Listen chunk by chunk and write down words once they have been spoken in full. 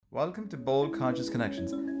Welcome to Bold Conscious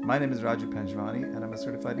Connections. My name is Raju Panjwani and I'm a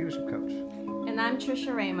certified leadership coach. And I'm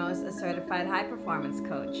Trisha Ramos, a certified high performance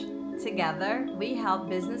coach. Together, we help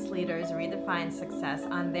business leaders redefine success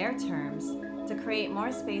on their terms to create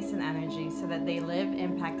more space and energy so that they live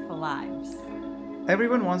impactful lives.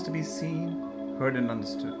 Everyone wants to be seen, heard, and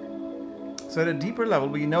understood. So, at a deeper level,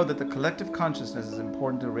 we know that the collective consciousness is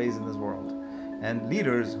important to raise in this world, and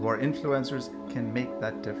leaders who are influencers can make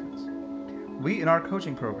that difference. We, in our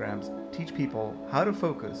coaching programs, teach people how to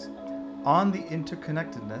focus on the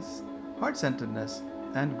interconnectedness, heart-centeredness,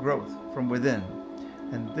 and growth from within.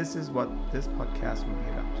 And this is what this podcast will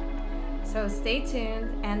be about. So stay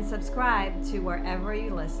tuned and subscribe to wherever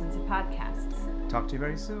you listen to podcasts. Talk to you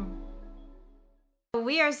very soon.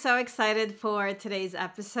 We are so excited for today's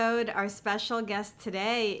episode. Our special guest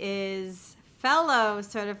today is fellow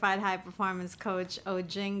certified high performance coach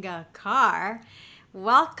Ojinga Carr.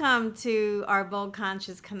 Welcome to our Bold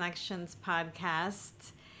Conscious Connections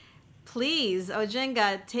podcast. Please,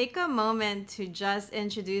 Ojinga, take a moment to just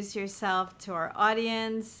introduce yourself to our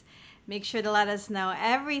audience. Make sure to let us know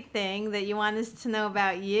everything that you want us to know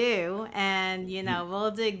about you. And,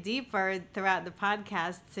 we'll dig deeper throughout the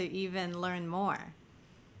podcast to even learn more.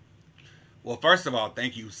 Well, first of all,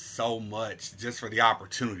 thank you so much just for the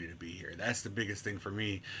opportunity to be here. That's the biggest thing for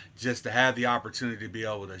me, just to have the opportunity to be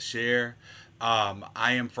able to share.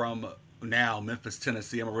 I am from now Memphis,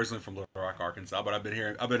 Tennessee. I'm originally from Little Rock, Arkansas, but I've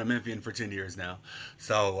been a Memphian for 10 years now.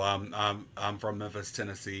 So I'm from Memphis,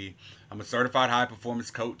 Tennessee. I'm a certified high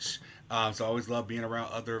performance coach. So I always love being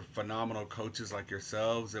around other phenomenal coaches like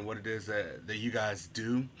yourselves and what it is that you guys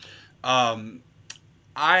do. I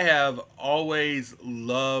have always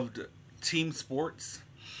loved team sports.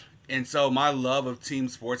 And so my love of team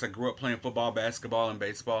sports, I grew up playing football, basketball, and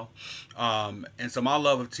baseball. And so my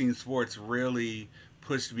love of team sports really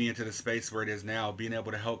pushed me into the space where it is now, being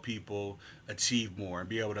able to help people achieve more and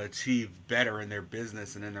be able to achieve better in their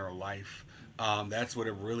business and in their life. That's what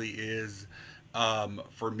it really is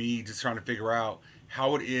for me, just trying to figure out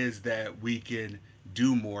how it is that we can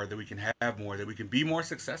do more, that we can have more, that we can be more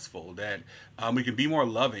successful, that we can be more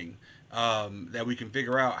loving, that we can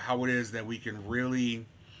figure out how it is that we can really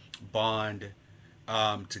bond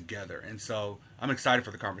together. And so I'm excited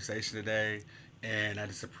for the conversation today, and I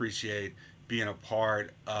just appreciate being a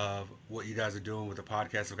part of what you guys are doing with the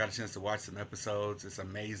podcast. I've got a chance to watch some episodes. It's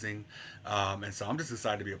amazing. And so I'm just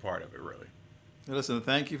excited to be a part of it, really. Listen,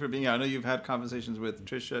 thank you for being here. I know you've had conversations with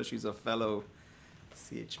Trisha. She's a fellow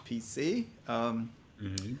CHPC.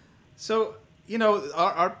 So,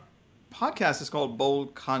 our podcast is called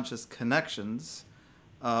Bold Conscious Connections.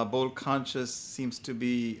 Bold Conscious seems to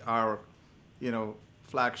be our,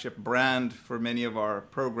 flagship brand for many of our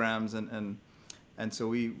programs, and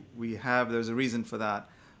so there's a reason for that.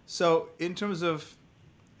 So in terms of,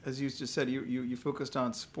 as you just said, you focused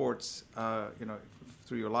on sports,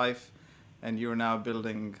 through your life, and you're now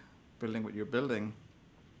building what you're building.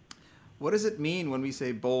 What does it mean when we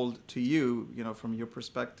say bold to you, from your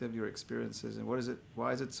perspective, your experiences, and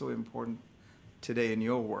why is it so important today in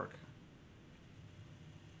your work?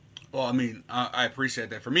 Well, I mean, I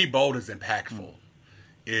appreciate that. For me, bold is impactful,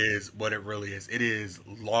 is what it really is. It is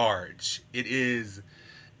large. It is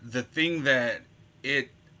the thing that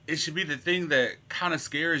it should be the thing that kind of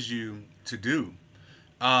scares you to do.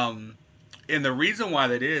 And the reason why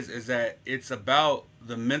that is that it's about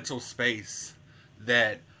the mental space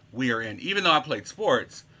that we are in. Even though I played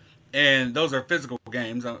sports, and those are physical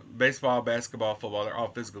games, baseball, basketball, football, they're all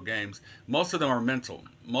physical games. Most of them are mental.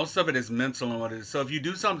 Most of it is mental and what it is. So if you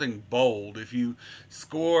do something bold, if you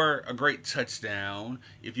score a great touchdown,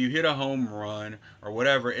 if you hit a home run or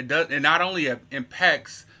whatever, it not only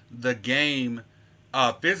impacts the game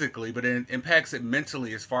physically, but it impacts it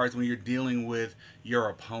mentally as far as when you're dealing with your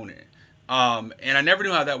opponent. And I never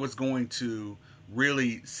knew how that was going to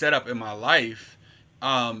really set up in my life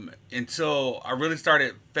until I really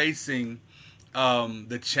started facing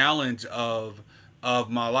the challenge of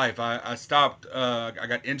my life. I stopped. I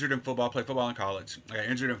got injured in football. I played football in college. I got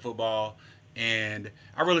injured in football, and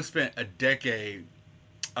I really spent a decade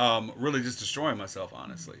really just destroying myself,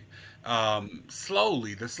 honestly.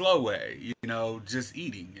 Slowly, the slow way, just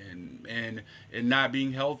eating and not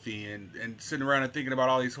being healthy and sitting around and thinking about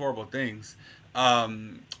all these horrible things.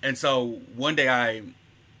 And so one day I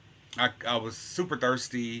was super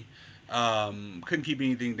thirsty, couldn't keep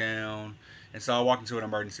anything down, and so I walked into an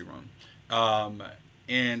emergency room.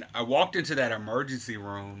 And I walked into that emergency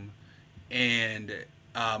room, and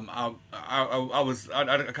I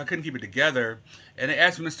couldn't keep it together. And they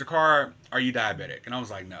asked me, "Mr. Carr, are you diabetic?" And I was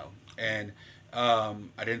like, "No." And I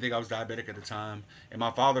didn't think I was diabetic at the time. And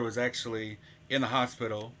my father was actually in the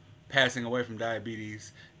hospital passing away from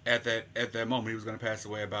diabetes at that moment. He was going to pass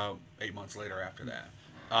away about 8 months later after that.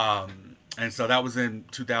 And so that was in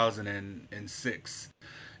 2006.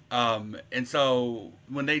 And so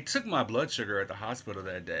when they took my blood sugar at the hospital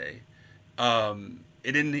that day,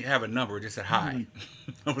 it didn't have a number; it just said high.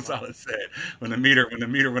 That was all it said. When they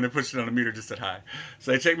pushed it on the meter, it just said high.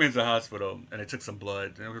 So they checked me into the hospital and they took some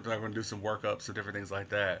blood and they were going to do some workups or different things like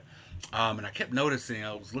that. And I kept noticing.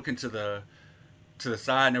 I was looking to the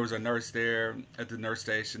side, and there was a nurse there at the nurse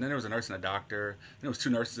station. Then there was a nurse and a doctor. And there was 2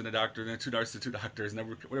 nurses and a doctor. And then 2 nurses and 2 doctors. And they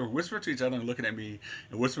were whispering to each other and looking at me,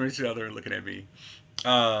 and whispering to each other and looking at me.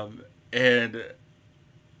 And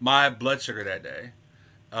my blood sugar that day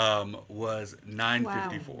was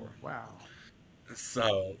 954. Wow.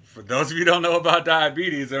 So for those of you who don't know about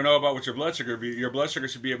diabetes, don't know about what your blood sugar be. Your blood sugar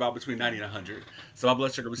should be about between 90 and 100. So my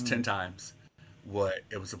blood sugar was 10 times what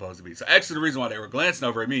it was supposed to be. So actually the reason why they were glancing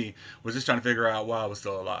over at me was just trying to figure out why I was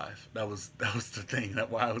still alive. That was the thing, that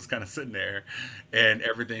why I was kind of sitting there and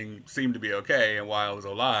everything seemed to be okay, and why I was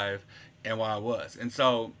alive and why I was. And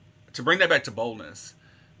so to bring that back to boldness,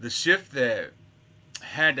 the shift that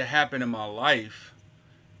had to happen in my life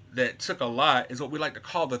that took a lot is what we like to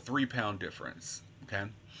call the 3-pound difference. Okay.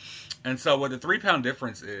 And so what the 3-pound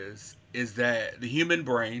difference is that the human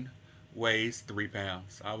brain weighs 3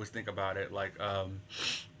 pounds. I always think about it like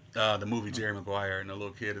the movie Jerry Maguire, and the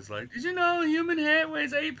little kid is like, "Did you know a human head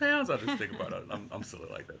weighs 8 pounds?" I just think about it. I'm silly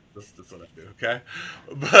like that. That's what I do. Okay,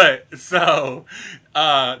 but so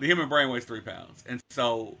the human brain weighs 3 pounds, and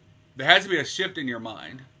so there has to be a shift in your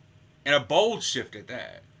mind, and a bold shift at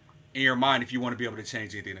that in your mind if you want to be able to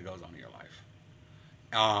change anything that goes on in your life.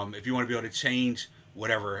 If you want to be able to change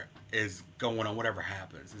whatever is going on, whatever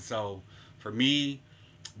happens, and so for me,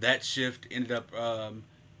 that shift ended up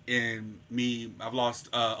in me. I've lost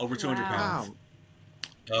over 200 pounds.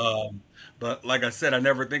 But like I said, I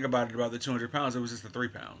never think about the 200 pounds. It was just the 3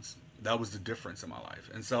 pounds. That was the difference in my life.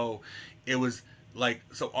 And so it was like,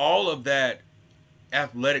 so all of that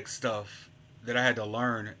athletic stuff that I had to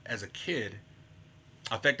learn as a kid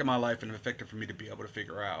affected my life, and affected for me to be able to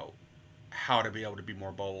figure out how to be able to be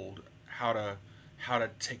more bold, how to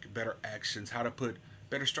take better actions, how to put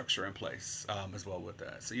better structure in place as well with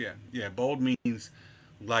that. So yeah, bold means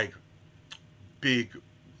like big,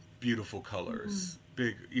 beautiful colors,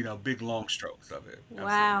 big long strokes of it.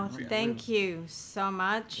 Wow, Absolutely. thank you so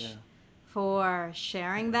much for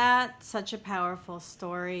sharing that. Such a powerful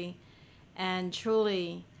story, and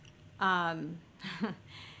truly,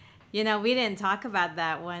 we didn't talk about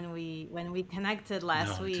that when we connected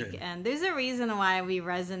last week, and there's a reason why we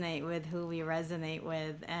resonate with who we resonate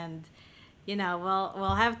with, and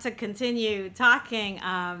we'll have to continue talking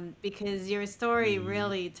because your story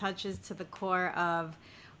really touches to the core of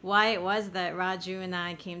why it was that Raju and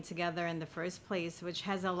I came together in the first place, which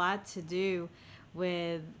has a lot to do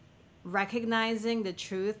with recognizing the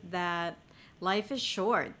truth that life is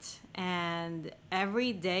short and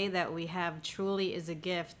every day that we have truly is a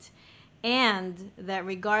gift, and that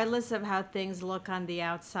regardless of how things look on the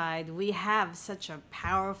outside, we have such a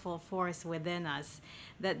powerful force within us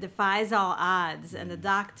that defies all odds. And the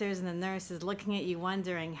doctors and the nurses looking at you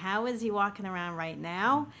wondering, how is he walking around right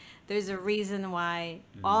now? There's a reason why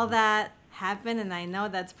all that happened, and I know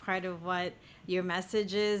that's part of what your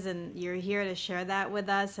message is, and you're here to share that with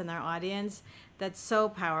us and our audience. That's so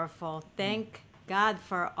powerful. Thank God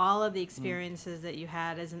for all of the experiences that you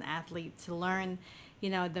had as an athlete to learn,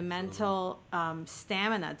 the mental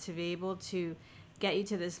stamina to be able to get you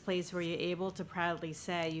to this place where you're able to proudly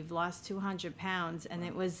say you've lost 200 pounds, and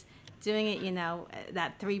it was doing it,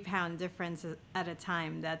 that 3-pound difference at a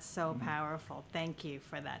time. That's so powerful. Thank you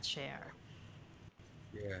for that share.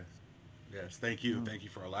 Yes. Thank you. Thank you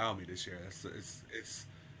for allowing me to share.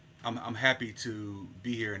 I'm happy to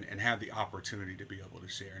be here and have the opportunity to be able to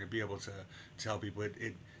share and to be able to tell people.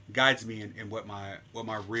 It guides me in what my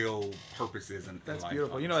real purpose is in That's life.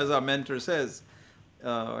 beautiful. As our mentor says,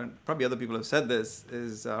 and probably other people have said this,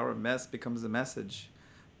 is our mess becomes a message,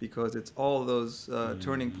 because it's all those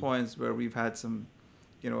turning points where we've had some,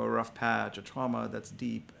 a rough patch, a trauma that's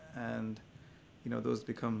deep, and those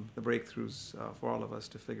become the breakthroughs for all of us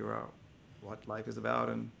to figure out what life is about.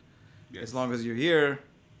 And as long as you're here,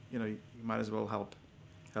 you might as well help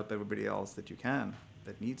everybody else that you can,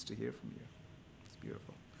 that needs to hear from you. It's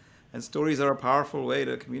beautiful. And stories are a powerful way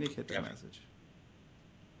to communicate that message.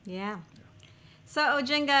 Yeah. So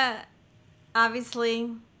Ojinga,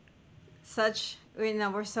 obviously,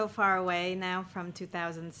 we're so far away now from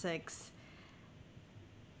 2006.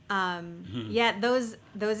 Yet those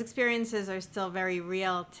experiences are still very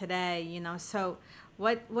real today. So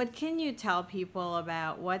what can you tell people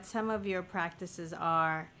about what some of your practices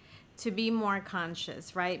are to be more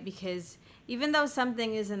conscious, right? Because even though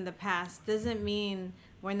something is in the past, doesn't mean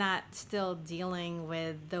we're not still dealing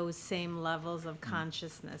with those same levels of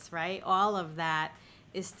consciousness, right? All of that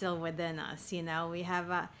is still within us. You know, we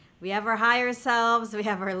have our higher selves, we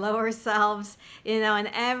have our lower selves, you know, and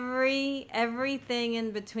everything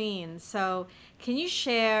in between. So can you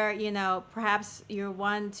share, you know, perhaps your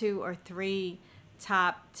 1, 2, or 3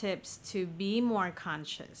 top tips to be more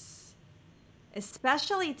conscious,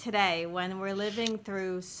 especially today when we're living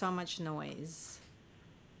through so much noise?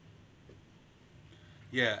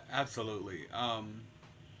 Yeah, absolutely.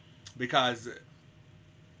 Because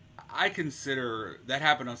I consider that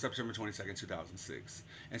happened on September 22nd, 2006.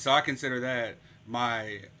 And so I consider that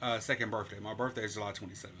my second birthday. My birthday is July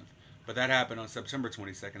 27th. But that happened on September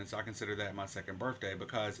 22nd. And so I consider that my second birthday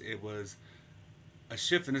because it was a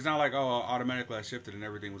shift. And it's not like, oh, automatically I shifted and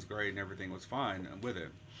everything was great and everything was fine with it.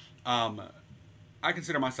 I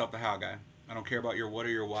consider myself the how guy. I don't care about your what or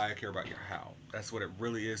your why. I care about your how. That's what it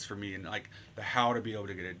really is for me, and like the how to be able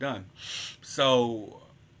to get it done. So,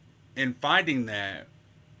 in finding that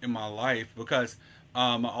in my life, because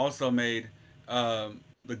I also made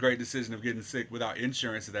the great decision of getting sick without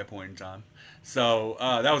insurance at that point in time. So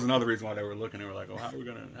that was another reason why they were looking. They were like, "Oh,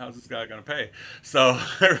 how's this guy gonna pay?" So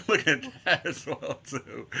they were looking at that as well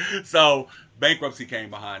too. So bankruptcy came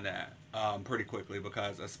behind that pretty quickly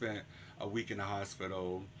because I spent a week in the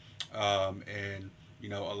hospital. And you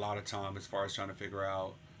know, a lot of time as far as trying to figure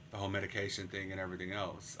out the whole medication thing and everything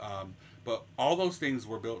else. But all those things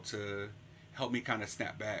were built to help me kind of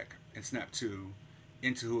snap back and snap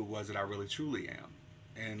into who it was that I really truly am,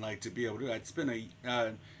 and like to be able to. I'd spent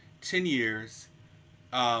 10 years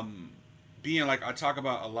being like I talk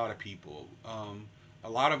about a lot of people. A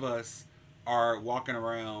lot of us are walking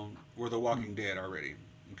around. We're the Walking Dead already.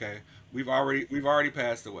 Okay, we've already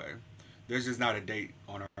passed away. There's just not a date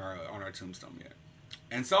on our tombstone yet.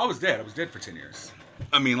 And so I was dead. I was dead for 10 years.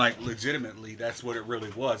 I mean, like, legitimately, that's what it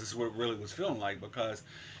really was. This is what it really was feeling like because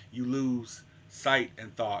you lose sight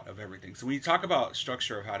and thought of everything. So when you talk about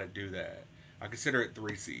structure of how to do that, I consider it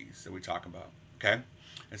 3 C's that we talk about, okay?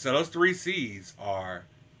 And so those 3 C's are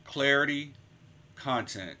clarity,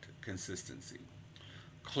 content, consistency.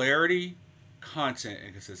 Clarity, content,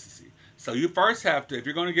 and consistency. So you first have to, if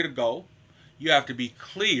you're going to get a goal, you have to be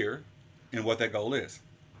clear in what that goal is.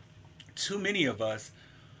 Too many of us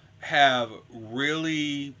have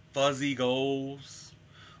really fuzzy goals.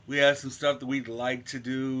 We have some stuff that we'd like to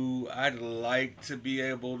do. I'd like to be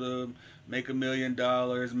able to make $1 million,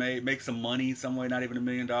 make some money some way, not even $1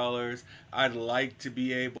 million. I'd like to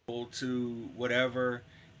be able to whatever.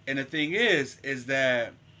 And the thing is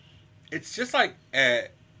that it's just like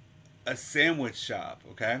at a sandwich shop,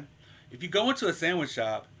 okay? If you go into a sandwich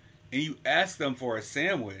shop and you ask them for a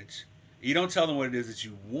sandwich, you don't tell them what it is that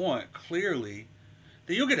you want clearly,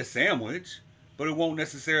 then you'll get a sandwich, but it won't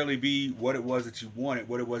necessarily be what it was that you wanted,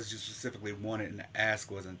 what it was you specifically wanted, and the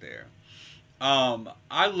ask wasn't there.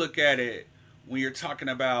 I look at it when you're talking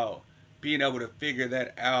about being able to figure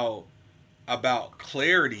that out about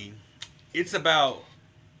clarity. It's about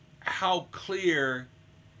how clear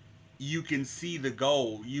you can see the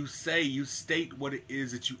goal. You state what it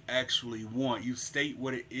is that you actually want. You state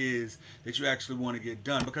what it is that you actually want to get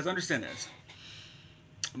done. Because understand this,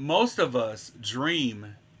 most of us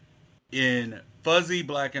dream in fuzzy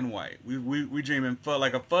black and white. We dream in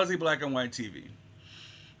like a fuzzy black and white TV.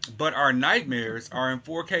 But our nightmares are in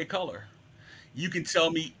 4K color. You can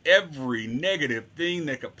tell me every negative thing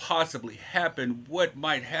that could possibly happen, what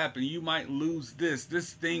might happen. You might lose this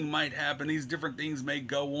thing might happen, these different things may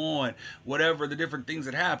go on, whatever the different things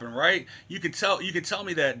that happen, right? You can tell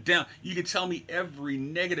me that down. You can tell me every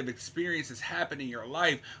negative experience that's happened in your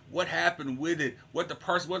life, what happened with it, what the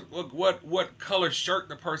person, what color shirt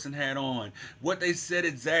the person had on, what they said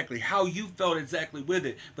exactly, how you felt exactly with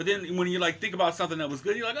it. But then when you like think about something that was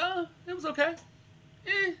good, you're like, oh, it was okay.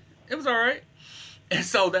 It was all right. And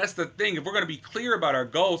so that's the thing. If we're going to be clear about our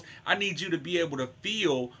goals, I need you to be able to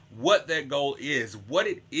feel what that goal is, what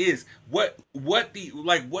it is, what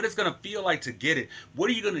it's going to feel like to get it. What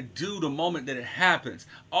are you going to do the moment that it happens?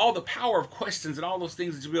 All the power of questions and all those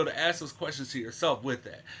things that you'll be able to ask those questions to yourself with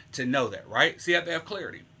that, to know that, right? So you have to have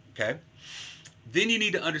clarity, okay? Then you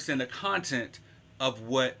need to understand the content of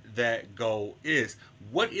what that goal is.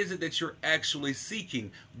 What is it that you're actually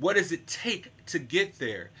seeking? What does it take to get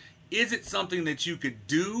there? Is it something that you could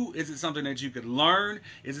do? Is it something that you could learn?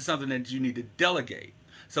 Is it something that you need to delegate?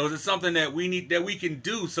 So is it something that we can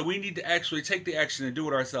do? So we need to actually take the action and do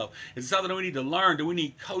it ourselves. Is it something that we need to learn? Do we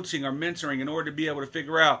need coaching or mentoring in order to be able to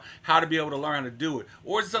figure out how to be able to learn how to do it?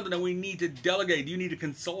 Or is it something that we need to delegate? Do you need a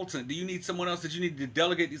consultant? Do you need someone else that you need to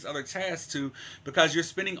delegate these other tasks to, because you're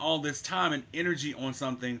spending all this time and energy on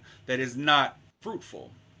something that is not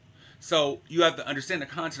fruitful? So you have to understand the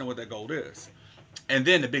content of what that goal is. And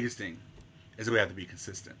then the biggest thing is we have to be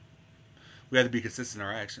consistent. We have to be consistent in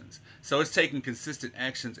our actions. So it's taking consistent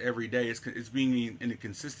actions every day. It's being in the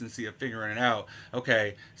consistency of figuring it out.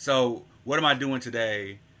 Okay, so what am I doing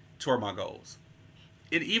today toward my goals?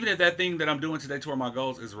 Even if that thing that I'm doing today toward my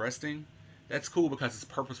goals is resting, that's cool because it's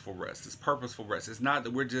purposeful rest. It's purposeful rest. It's not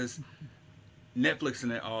that we're just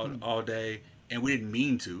Netflixing it all day and we didn't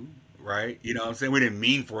mean to, right? You know what I'm saying? We didn't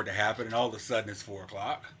mean for it to happen, and all of a sudden it's 4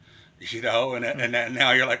 o'clock, and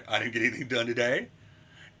now you're like, I didn't get anything done today.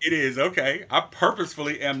 It is okay. I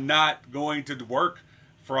purposefully am not going to work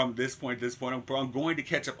from this point to this point. I'm going to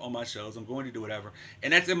catch up on my shows. I'm going to do whatever.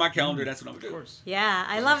 And that's in my calendar. That's what I'm going to do. Of course. Yeah,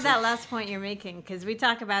 I love that last point you're making, because we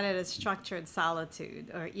talk about it as structured solitude,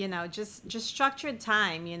 or, just structured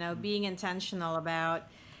time, being intentional about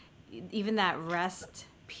even that rest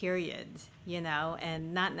period,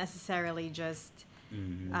 and not necessarily just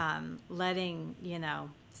letting,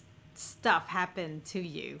 stuff happen to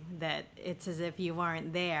you that it's as if you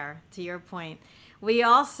weren't there. To your point, we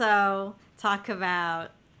also talk about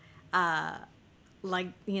talk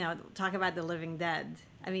about the living dead.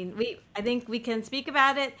 I think we can speak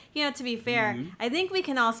about it, to be fair. I think we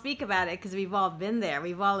can all speak about it because we've all been there,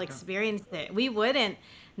 we've all experienced it.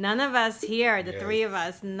 None of us here, the three of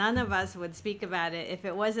us, none of us would speak about it if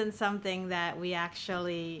it wasn't something that we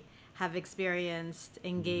actually have experienced,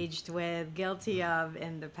 engaged with, guilty of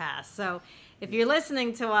in the past. So if you're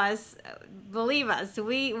listening to us, believe us,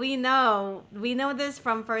 we know this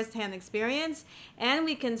from firsthand experience, and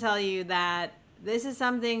we can tell you that this is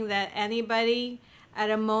something that anybody at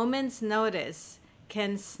a moment's notice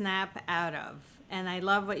can snap out of. And I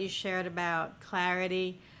love what you shared about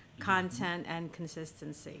clarity, content, and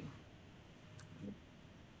consistency.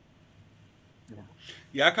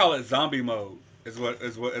 Yeah, I call it zombie mode. Is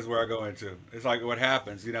where I go into. It's like what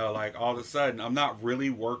happens, like all of a sudden I'm not really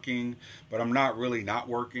working, but I'm not really not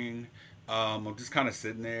working. I'm just kind of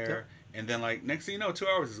sitting there, and then like next thing you know, 2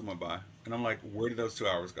 hours just went by, and I'm like, where did those 2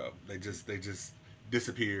 hours go? They just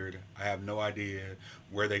disappeared. I have no idea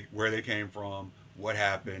where they came from, what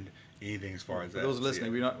happened, anything as far as For that. those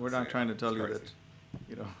listening, we're not trying to tell you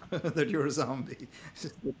that, that you're a zombie.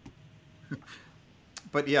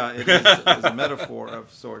 But yeah, it is a metaphor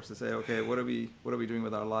of sorts to say, okay, what are we doing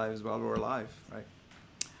with our lives while we're alive, right?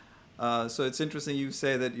 So it's interesting you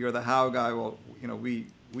say that you're the how guy. Well, we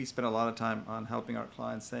spend a lot of time on helping our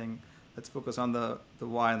clients saying, let's focus on the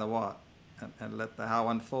why and the what, and let the how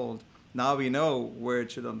unfold. Now we know where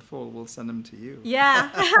it should unfold. We'll send them to you. Yeah.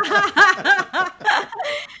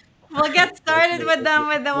 We'll get started with them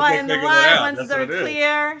with the what and the why once they're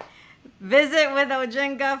clear. Visit with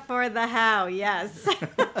Ojinga for the how, yes.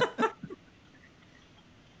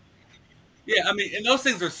 Yeah, and those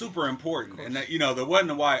things are super important, and that, the what and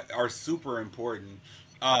the why are super important.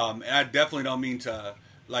 And I definitely don't mean to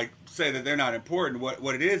say that they're not important.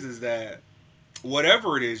 What it is that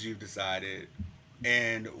whatever it is you've decided,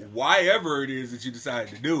 and why ever it is that you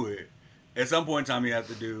decided to do it, at some point in time you have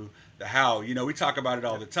to do the how. We talk about it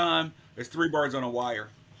all the time. There's 3 birds on a wire.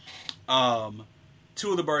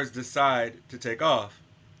 2 of the birds decide to take off.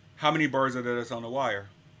 How many birds are there that's on the wire?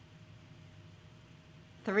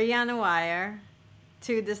 3 on the wire.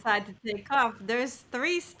 2 decide to take off. There's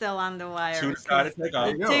 3 still on the wire. 2 decide to take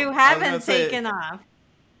off. 2 haven't taken off.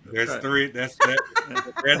 There's 3. There's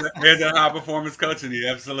a high performance coach in you.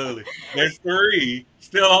 Absolutely. There's 3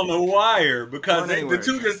 still on the wire because the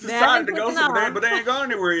 2 just decided to go somewhere, but they ain't gone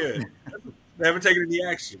anywhere yet. They haven't taken any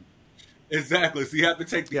action. Exactly. So you have to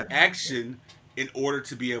take the action in order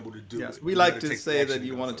to be able to do it. We like to say that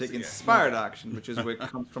you want to take inspired action, which is where it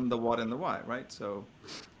comes from the what and the why, right? So,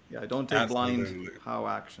 don't take blind how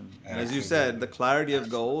action. And as you said, the clarity of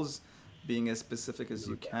goals, being as specific as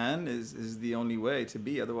you can, is the only way to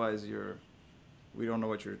be. Otherwise, we don't know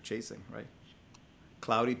what you're chasing, right?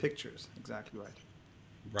 Cloudy pictures, exactly right.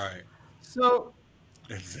 Right. So.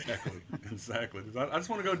 Exactly. I just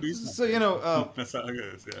want to go do something. So that's how it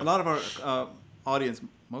is. Yeah. A lot of our audience,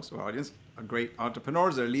 most of our audience, are great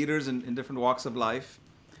entrepreneurs. They're leaders in different walks of life.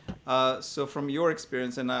 So from your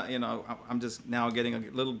experience, and I'm just now getting a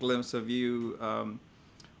little glimpse of you.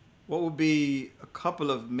 What would be a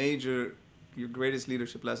couple of your greatest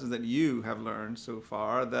leadership lessons that you have learned so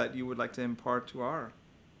far that you would like to impart to our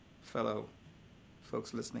fellow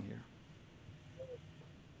folks listening here?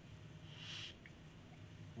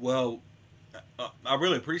 Well, I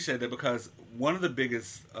really appreciate that because one of the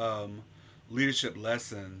biggest leadership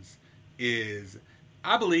lessons is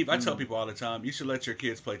I believe I tell Mm. people all the time you should let your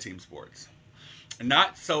kids play team sports,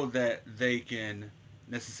 not so that they can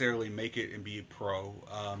necessarily make it and be a pro.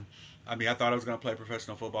 I mean, I thought I was going to play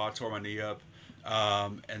professional football. I tore my knee up,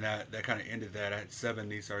 and that kind of ended that. I had 7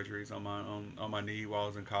 knee surgeries on my knee while I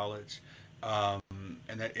was in college, um,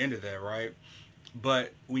 and that ended that, right?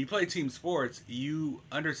 But when you play team sports, you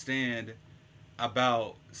understand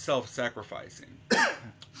about self-sacrificing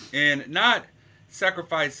and not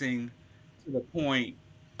sacrificing to the point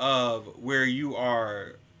of where you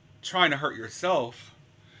are trying to hurt yourself,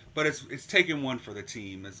 but it's taking one for the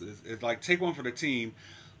team. It's like take one for the team.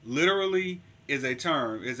 Literally is a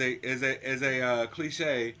term is a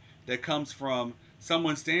cliche that comes from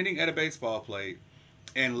someone standing at a baseball plate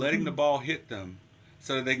and letting the ball hit them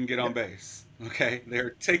so that they can get on Yep. base. Okay,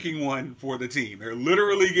 they're taking one for the team. They're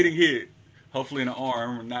literally getting hit, hopefully in the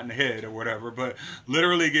arm, not in the head or whatever, but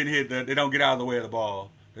literally getting hit. That they don't get out of the way of the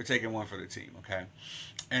ball. They're taking one for the team. Okay,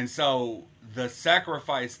 and so the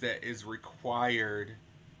sacrifice that is required,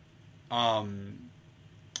 um,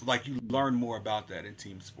 like you learn more about that in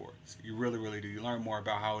team sports. You really, really do. You learn more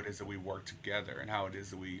about how it is that we work together and how it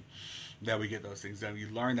is that we get those things done. You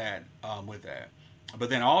learn that with that,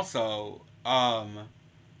 but then also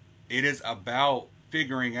it is about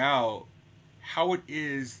figuring out how it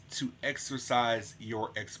is to exercise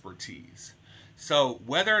your expertise. So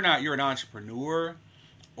whether or not you're an entrepreneur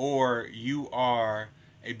or you are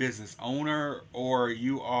a business owner or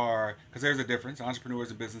you are, because there's a difference, entrepreneurs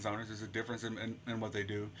and business owners, there's a difference in what they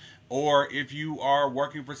do, or if you are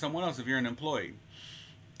working for someone else, if you're an employee,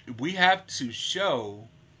 we have to show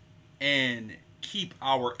and keep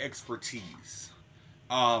our expertise,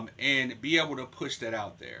 and be able to push that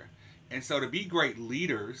out there. And so to be great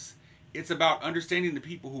leaders, it's about understanding the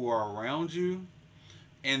people who are around you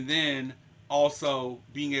and then also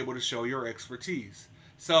being able to show your expertise.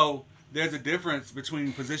 So there's a difference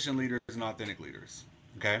between position leaders and authentic leaders.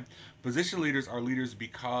 Okay, position leaders are leaders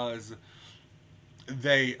because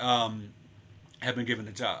they have been given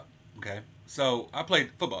the job. Okay, so I played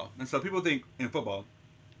football, and so people think in football,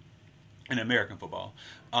 in American football,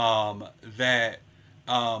 that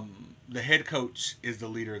the head coach is the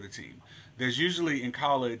leader of the team. There's usually in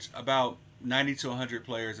college about 90 to 100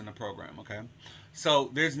 players in the program. Okay, so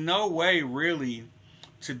there's no way really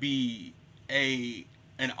to be a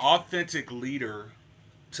an authentic leader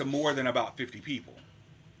to more than about 50 people.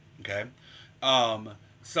 Okay, um,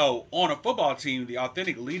 so on a football team, the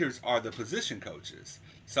authentic leaders are the position coaches.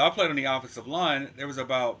 So I played on the offensive line. There was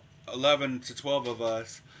about 11 to 12 of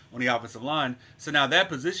us on the offensive line. So now that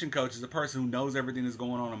position coach is a person who knows everything that's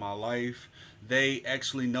going on in my life. They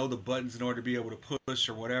actually know the buttons in order to be able to push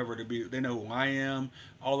or whatever. They know who I am,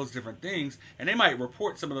 all those different things, and they might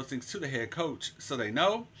report some of those things to the head coach, so they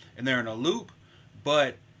know and they're in a loop.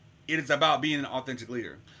 But it is about being an authentic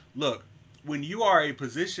leader. Look, when you are a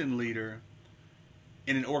position leader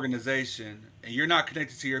in an organization and you're not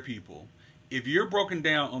connected to your people, if you're broken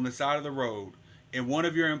down on the side of the road and one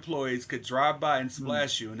of your employees could drive by and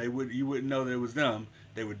splash you and you wouldn't know that it was them,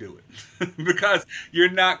 they would do it because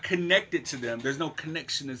you're not connected to them. There's no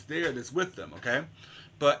connection that's there that's with them. Okay,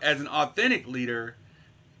 but as an authentic leader,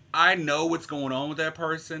 I know what's going on with that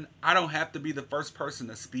person. I don't have to be the first person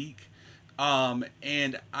to speak,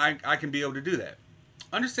 and I can be able to do that.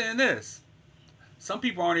 Understand this: some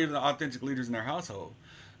people aren't even authentic leaders in their household.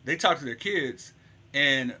 They talk to their kids,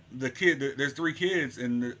 and there's 3 kids,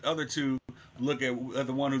 and the other 2 look at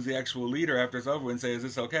the one who's the actual leader after it's over and say, "Is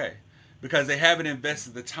this okay?" Because they haven't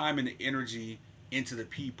invested the time and the energy into the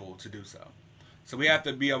people to do so. So we have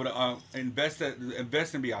to be able to invest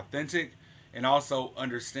and be authentic, and also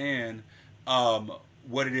understand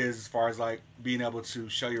what it is as far as like being able to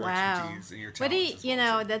show your Wow. expertise and your What do talents. you, As you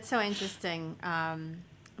well, know, too. that's so interesting,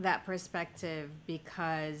 that perspective,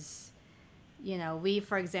 because, you know, we,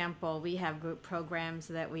 for example, we have group programs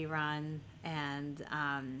that we run, and,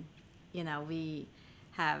 you know, we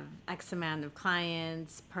have X amount of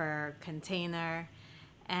clients per container.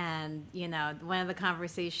 And, you know, one of the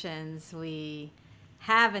conversations we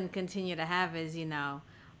have and continue to have is, you know,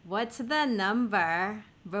 what's the number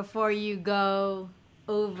before you go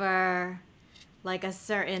over like a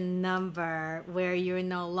certain number where you're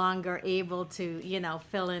no longer able to, you know,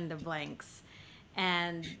 fill in the blanks.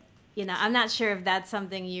 And, you know, I'm not sure if that's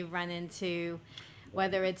something you've run into,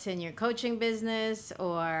 whether it's in your coaching business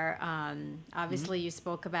or obviously you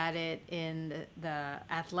spoke about it in the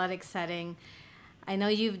athletic setting. I know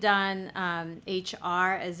you've done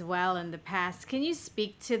HR as well in the past. Can you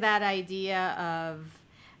speak to that idea of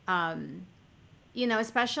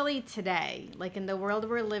especially today, like in the world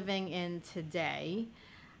we're living in today,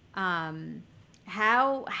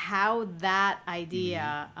 how that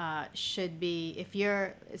idea should be.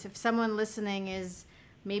 If someone listening is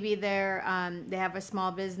maybe they have a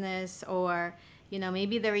small business, or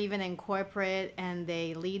maybe they're even in corporate and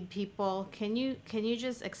they lead people. Can you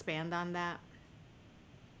just expand on that?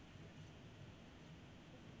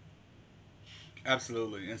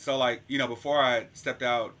 Absolutely. And so, like, before I stepped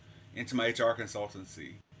out into my HR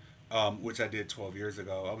consultancy, which I did 12 years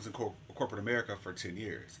ago, I was in corporate America for 10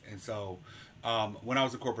 years. And so, when I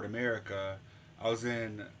was in corporate America, I was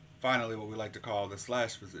in finally what we like to call the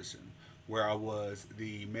slash position, where I was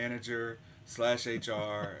the manager slash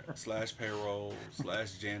HR slash payroll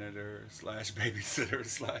slash janitor slash babysitter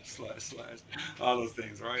slash all those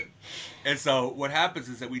things, right? And so what happens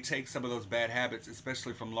is that we take some of those bad habits,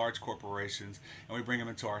 especially from large corporations, and we bring them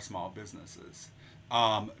into our small businesses,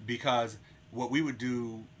 because what we would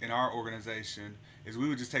do in our organization is we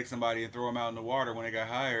would just take somebody and throw them out in the water when they got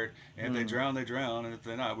hired, and if they drown, they drown, and if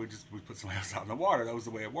they're not, we put somebody else out in the water. That was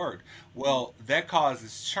the way it worked. Well, that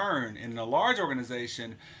causes churn. In a large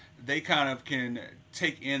organization, they kind of can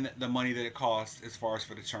take in the money that it costs as far as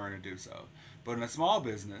for the churn to do so. But in a small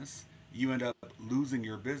business, you end up losing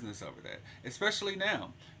your business over that, especially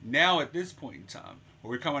now. Now at this point in time,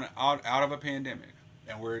 where we're coming out of a pandemic,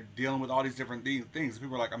 and we're dealing with all these different things.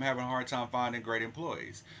 People are like, I'm having a hard time finding great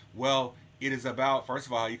employees. Well, it is about, first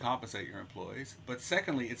of all, how you compensate your employees. But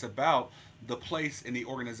secondly, it's about the place in the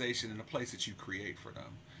organization and the place that you create for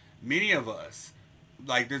them. Many of us,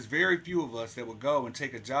 like, there's very few of us that would go and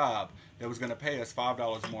take a job that was going to pay us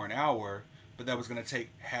 $5 more an hour, but that was going to take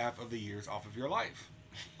half of the years off of your life.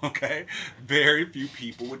 Okay? Very few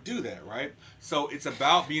people would do that, right? So it's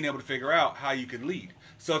about being able to figure out how you can lead.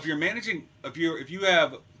 So if you're managing, if you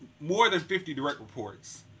have more than 50 direct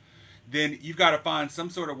reports, then you've got to find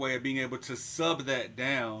some sort of way of being able to sub that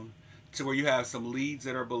down to where you have some leads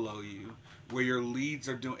that are below you, where your leads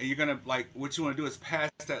are doing, and you're going to, like, what you want to do is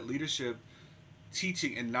pass that leadership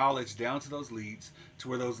teaching and knowledge down to those leads, to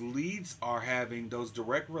where those leads are having those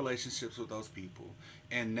direct relationships with those people.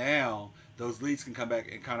 And now those leads can come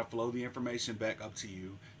back and kind of flow the information back up to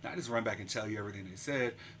you. Not just run back and tell you everything they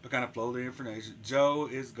said, but kind of flow the information. Joe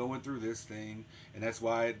is going through this thing, and that's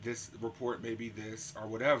why this report may be this or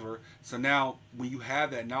whatever. So now when you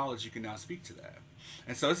have that knowledge, you can now speak to that.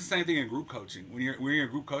 And so it's the same thing in group coaching. When you're in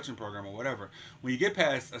a group coaching program or whatever, when you get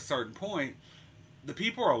past a certain point, the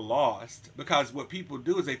people are lost, because what people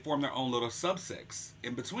do is they form their own little subsects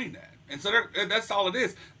in between that. And so that's all it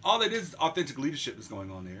is. All it is authentic leadership is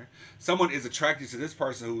going on there. Someone is attracted to this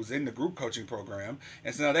person who's in the group coaching program,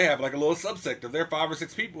 and so now they have like a little subsect of their 5 or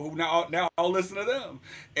 6 people who now all listen to them.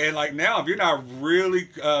 And like now, if you're not really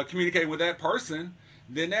communicating with that person,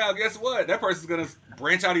 then now guess what? That person's going to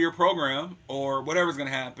branch out of your program, or whatever's going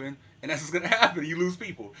to happen. And that's what's going to happen. You lose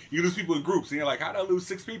people. You lose people in groups. And you're like, how did I lose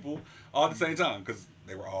 6 people all at the same time? Because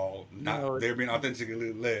they were all not, they were being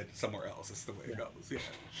authentically led somewhere else. That's the way it goes.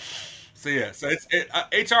 Yeah. So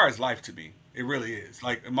HR is life to me. It really is.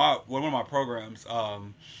 Like one of my programs,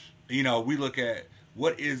 we look at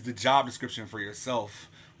what is the job description for yourself.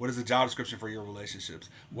 What is the job description for your relationships?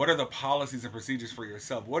 What are the policies and procedures for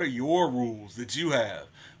yourself? What are your rules that you have?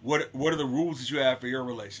 What are the rules that you have for your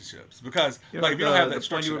relationships? Because if you don't have that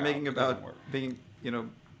structure, the point you were making about being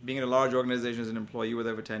in a large organization as an employee, you were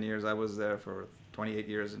there for 10 years. I was there for 28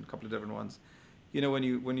 years in a couple of different ones. When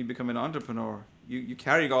you become an entrepreneur, you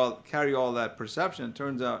carry all that perception. It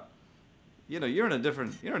turns out, you're in a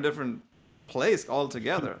different place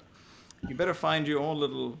altogether. You better find your own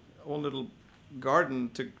little garden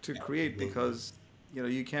to create, because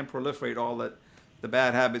you can't proliferate all the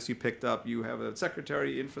bad habits you picked up. You have a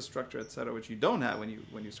secretary, infrastructure, etc., which you don't have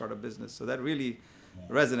when you start a business. So that really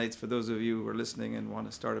resonates for those of you who are listening and want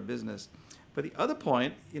to start a business. But the other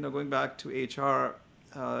point, going back to HR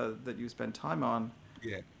that you spend time on,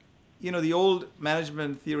 the old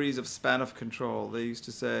management theories of span of control. They used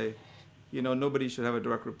to say, nobody should have a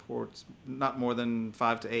direct report, not more than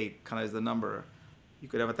 5 to 8 kind of is the number. You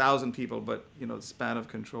could have 1,000 people, but the span of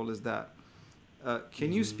control is that.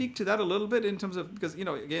 Can you speak to that a little bit in terms of, because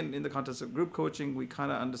again, in the context of group coaching, we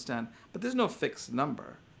kind of understand, but there's no fixed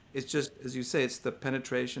number. It's just, as you say, it's the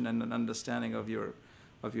penetration and an understanding of your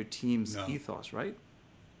team's ethos, right?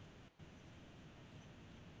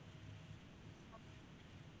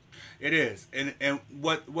 It is, and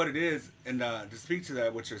what it is, and to speak to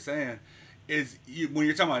that, what you're saying is, when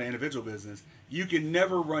you're talking about an individual business, you can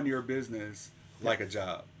never run your business like a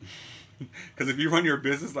job. Because if you run your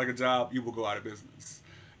business like a job, you will go out of business.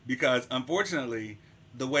 Because unfortunately,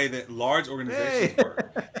 the way that large organizations Hey.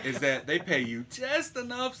 work is that they pay you just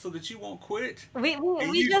enough so that you won't quit, and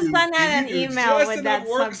We just sent out you an do email just with enough that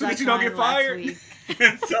work so that subject you don't get line last fired. week.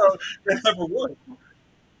 And so that's number one.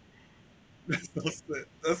 That's so sad.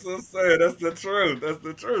 That's so sad. That's the truth. That's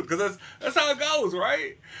the truth. Because that's how it goes,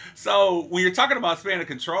 right? So when you're talking about span of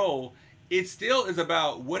control, it still is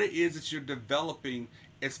about what it is that you're developing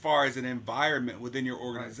as far as an environment within your Right.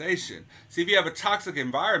 organization. See, if you have a toxic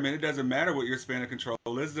environment, it doesn't matter what your span of control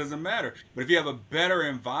is, it doesn't matter. But if you have a better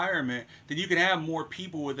environment, then you can have more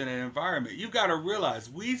people within an environment. You've got to realize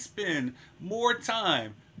we spend more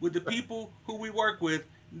time with the people who we work with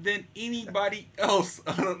than anybody else.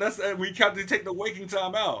 That's we count to take the waking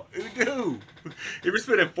time out. We do. If you're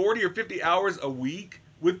spending 40 or 50 hours a week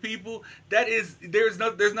with people, that is there's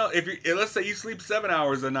no if you let's say you sleep 7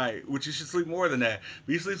 hours a night, which you should sleep more than that.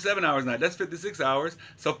 But you sleep 7 hours a night, that's 56 hours.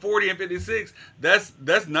 So 40 and 56, that's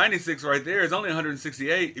 96 right there. It's only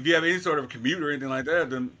 168. If you have any sort of commute or anything like that,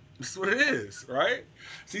 then that's what it is, right?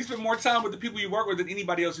 So you spend more time with the people you work with than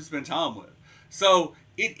anybody else you spend time with. So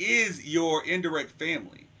it is your indirect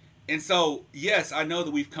family. And so, yes, I know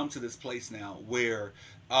that we've come to this place now where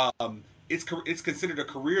it's considered a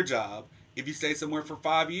career job if you stay somewhere for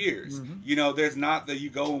 5 years. Mm-hmm. You know, there's not that you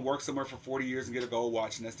go and work somewhere for 40 years and get a gold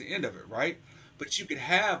watch and that's the end of it, right? But you could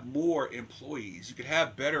have more employees. You could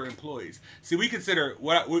have better employees. See, we consider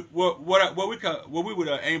what we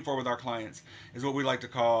would aim for with our clients is what we like to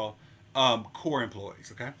call core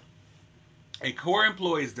employees. Okay, a core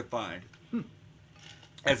employee is defined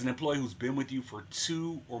as an employee who's been with you for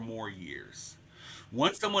 2 or more years.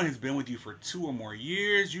 Once someone has been with you for 2 or more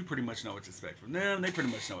years, you pretty much know what to expect from them. They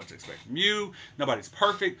pretty much know what to expect from you. Nobody's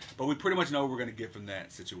perfect, but we pretty much know what we're going to get from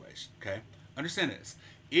that situation. Okay? Understand this.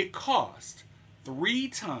 It costs 3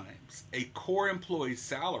 times a core employee's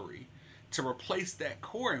salary to replace that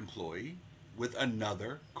core employee with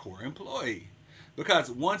another core employee.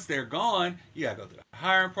 Because once they're gone, you gotta go through the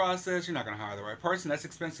hiring process. You're not gonna hire the right person. That's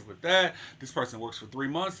expensive with that. This person works for 3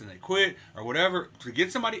 months and they quit or whatever. To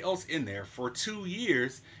get somebody else in there for 2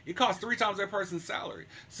 years, it costs 3 times that person's salary.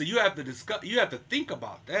 So you have to discuss. You have to think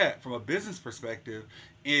about that from a business perspective.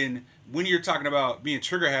 In when you're talking about being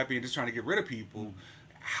trigger happy and just trying to get rid of people,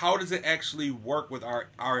 how does it actually work with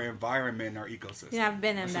our environment and our ecosystem? Yeah, I've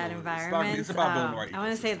been in That's that what environment. it's about building the right I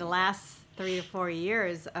want to say ecosystem. the last 3 to 4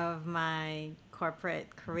 years of my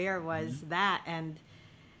corporate career was that, and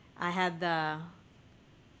I had the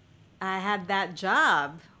I had that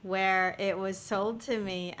job where it was sold to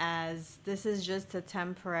me as this is just a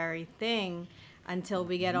temporary thing until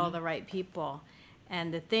we get all the right people.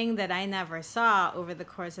 And the thing that I never saw over the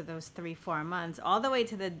course of those 3, 4 months, all the way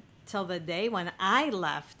to the till the day when I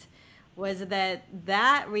left, was that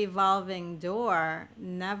that revolving door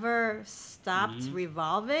never stopped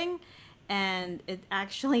revolving, and it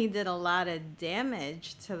actually did a lot of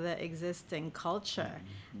damage to the existing culture.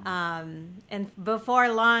 And before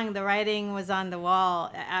long, the writing was on the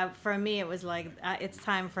wall. For me, it was like it's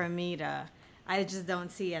time for me to. I just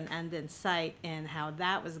don't see an end in sight in how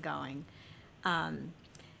that was going. Um,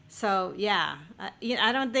 so yeah,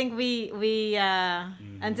 I don't think we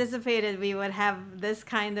anticipated we would have this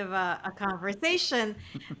kind of a conversation,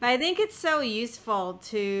 but I think it's so useful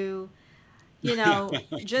to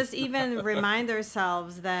just even remind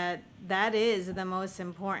ourselves that that is the most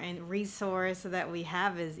important resource that we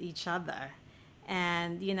have is each other.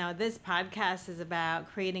 And, this podcast is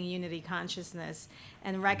about creating unity consciousness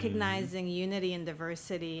and recognizing unity and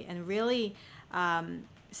diversity and really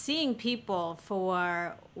seeing people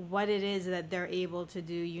for what it is that they're able to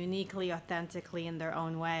do uniquely, authentically in their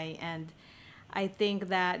own way. And I think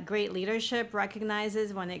that great leadership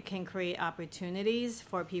recognizes when it can create opportunities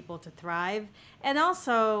for people to thrive and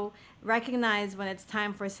also recognize when it's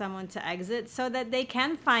time for someone to exit so that they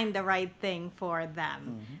can find the right thing for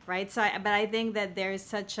them, right? But I think that there's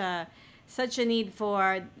such a need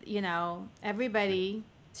for, everybody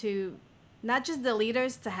to, not just the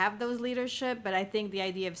leaders to have those leadership, but I think the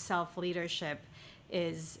idea of self-leadership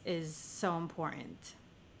is so important.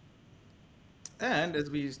 And as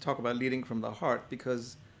we talk about leading from the heart,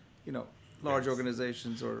 because large Yes.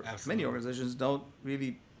 organizations or many Absolutely. organizations don't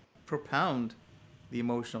really propound the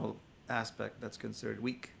emotional aspect that's considered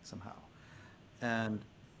weak somehow. And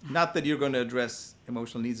not that you're going to address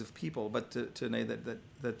emotional needs of people, but to know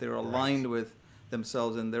that they're aligned with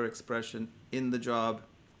themselves and their expression in the job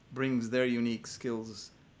brings their unique skills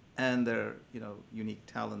and their unique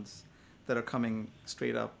talents that are coming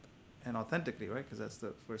straight up and authentically, right? Because that's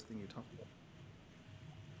the first thing you talk about.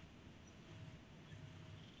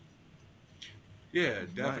 Yeah,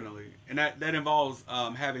 definitely, and that involves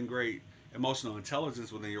having great emotional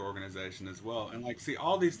intelligence within your organization as well. And like, see,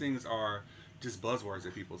 all these things are just buzzwords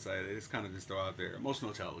that people say. They just kind of just throw out there,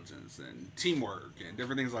 emotional intelligence and teamwork and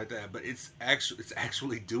different things like that. But it's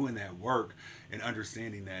actually doing that work and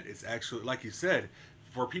understanding that it's actually, like you said,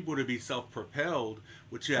 for people to be self-propelled,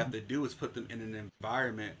 what you have to do is put them in an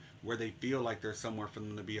environment where they feel like there's somewhere for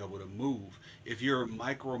them to be able to move. If you're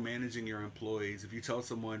micromanaging your employees, if you tell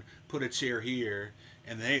someone put a chair here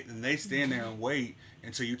and they stand there and wait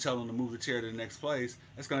until you tell them to move the chair to the next place,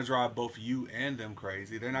 that's going to drive both you and them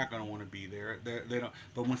crazy. They're not going to want to be there. They don't.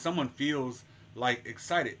 But when someone feels like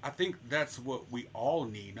excited, I think that's what we all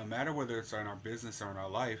need, no matter whether it's in our business or in our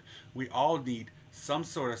life. We all need some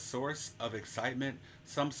sort of source of excitement,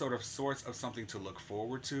 some sort of source of something to look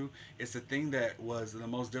forward to. It's the thing that was the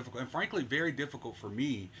most difficult, and frankly very difficult for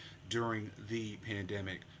me during the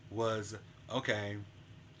pandemic, was, okay,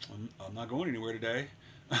 I'm not going anywhere today.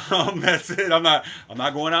 That's it. I'm not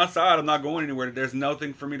going outside. I'm not going anywhere. There's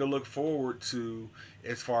nothing for me to look forward to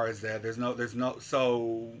as far as that. There's no.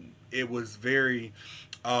 So it was very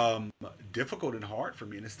difficult and hard for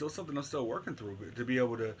me, and it's still something I'm still working through. But to be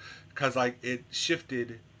able to, because like it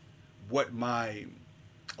shifted what my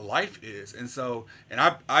life is, and so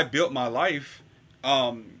I built my life.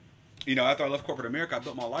 After I left corporate America, I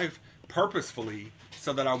built my life purposefully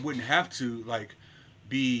so that I wouldn't have to like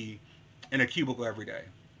be in a cubicle every day.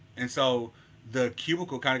 And so the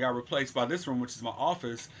cubicle kind of got replaced by this room, which is my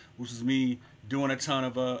office, which is me doing a ton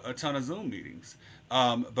of Zoom meetings.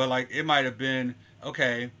 But like it might have been,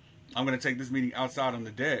 okay, I'm going to take this meeting outside on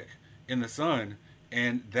the deck in the sun,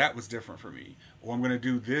 and that was different for me. Or I'm going to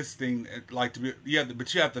do this thing like but you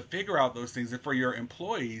have to figure out those things. And for your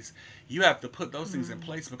employees, you have to put those things in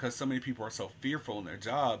place, because so many people are so fearful in their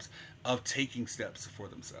jobs of taking steps for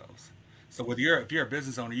themselves. So if you're a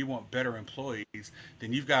business owner, you want better employees,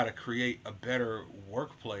 then you've got to create a better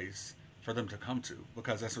workplace for them to come to,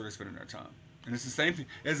 because that's where they're spending their time. And it's the same thing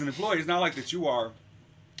as an employee. It's not like that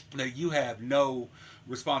you have no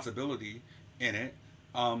responsibility in it.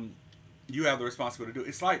 You have the responsibility to do it.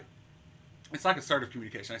 It's like assertive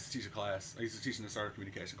communication. I used to teach a class. I used to teach an assertive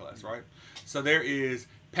communication class, right? So there is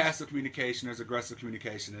passive communication, there's aggressive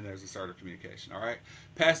communication, and there's assertive communication, all right?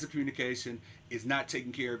 Passive communication is not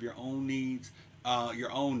taking care of your own needs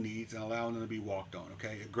and allowing them to be walked on,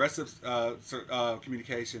 okay? Aggressive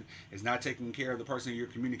communication is not taking care of the person you're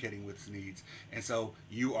communicating with's needs, and so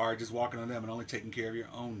you are just walking on them and only taking care of your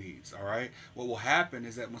own needs, all right? What will happen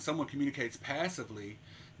is that when someone communicates passively,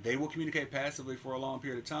 they will communicate passively for a long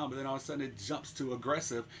period of time, but then all of a sudden it jumps to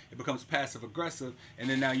aggressive. It becomes passive aggressive, and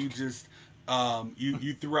then now you just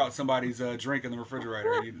you threw out somebody's drink in the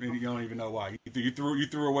refrigerator, and you don't even know why. You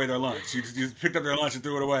threw away their lunch. You just picked up their lunch and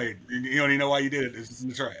threw it away. You don't even know why you did it. It's just in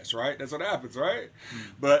the trash, right? That's what happens, right?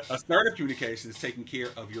 But assertive communication is taking care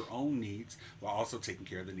of your own needs while also taking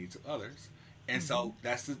care of the needs of others. And so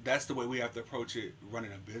that's the way we have to approach it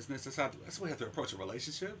running a business. That's the way we have to approach a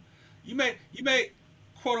relationship. You may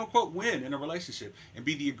quote unquote win in a relationship and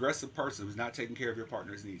be the aggressive person who's not taking care of your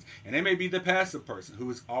partner's needs, and they may be the passive person who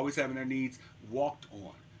is always having their needs walked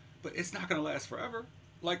on, but it's not going to last forever.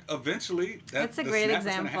 Like eventually that's a great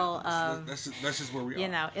example of that's just where we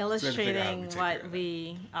are. Illustrating what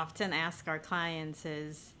we often ask our clients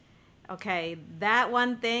is, okay, that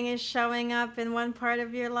one thing is showing up in one part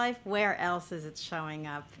of your life, where else is it showing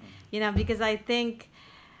up? Because I think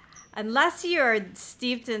unless you're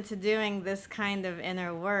steeped into doing this kind of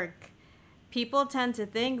inner work, people tend to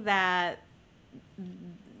think that,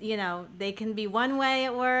 they can be one way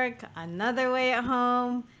at work, another way at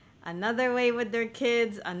home, another way with their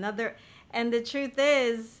kids, and the truth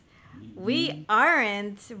is, we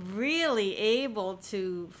aren't really able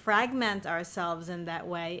to fragment ourselves in that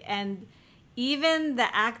way. And even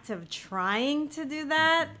the act of trying to do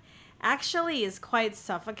that actually is quite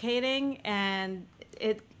suffocating, and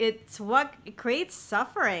it's what creates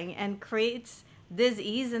suffering and creates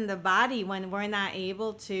disease in the body when we're not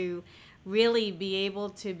able to really be able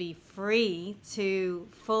to be free to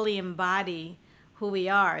fully embody who we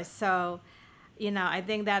are. So, I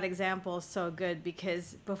think that example is so good,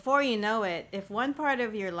 because before you know it, if one part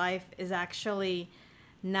of your life is actually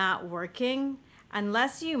not working,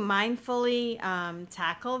 unless you mindfully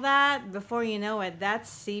tackle that, before you know it, that's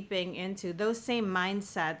seeping into those same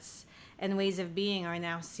mindsets and ways of being are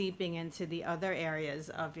now seeping into the other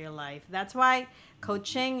areas of your life. That's why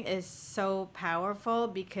coaching is so powerful,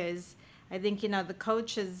 because I think, the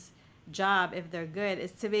coach's job, if they're good,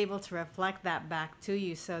 is to be able to reflect that back to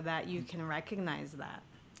you so that you can recognize that.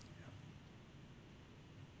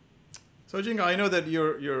 So Ojinga, I know that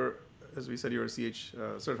you're as we said, you're a CH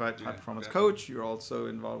certified high performance coach. You're also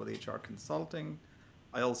involved with HR consulting.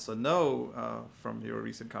 I also know from your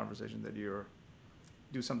recent conversation that you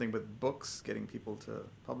do something with books, getting people to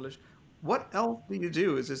publish. What else do you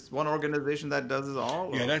do? Is this one organization that does it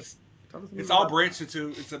all? Yeah, Or that's tell us a little it's bit all about that. branched into.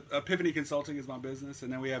 It's a Epiphany Consulting is my business,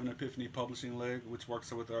 and then we have an Epiphany Publishing leg, which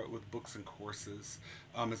works with books and courses,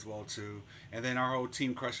 as well too. And then our whole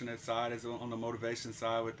Team Crushing It side is on the motivation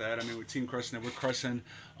side with that. I mean, with Team Crushing It, we're crushing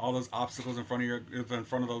all those obstacles in front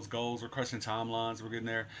of those goals. We're crushing timelines. We're getting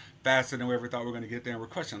there faster than we ever thought we were going to get there. And we're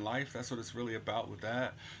crushing life. That's what it's really about with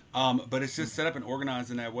that. But it's just set up and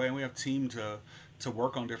organized in that way, and we have team to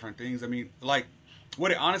work on different things. I mean, like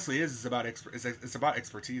what it honestly is about it's about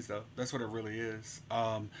expertise though. That's what it really is.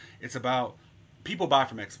 It's about people buy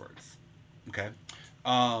from experts. Okay,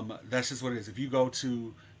 that's just what it is. If you go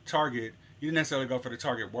to Target, you didn't necessarily go for the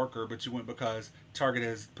Target worker, but you went because Target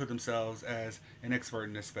has put themselves as an expert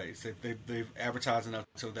in this space. They've advertised enough,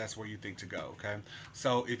 so that's where you think to go. Okay,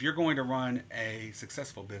 so if you're going to run a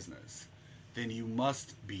successful business, then you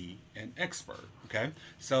must be an expert. Okay,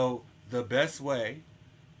 so the best way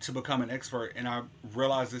to become an expert, and I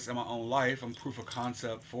realized this in my own life, I'm proof of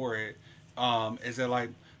concept for it, is that, like,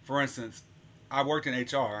 for instance, I worked in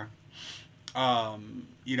HR, and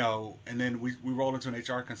then we rolled into an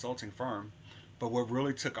HR consulting firm. But what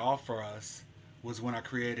really took off for us was when I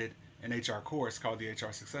created an HR course called the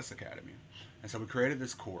HR Success Academy. And so we created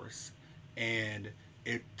this course, and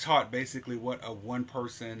it taught basically what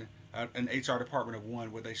an HR department of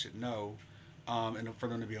one, what they should know, and for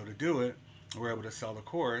them to be able to do it. We were able to sell the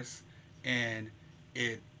course, and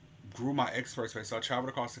it grew my expert space. So I traveled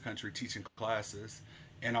across the country teaching classes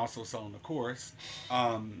and also selling the course.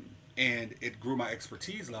 And it grew my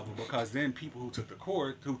expertise level, because then people who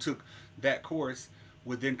took that course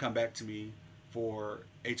would then come back to me for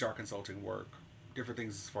HR consulting work, different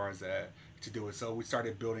things as far as that to do it. So we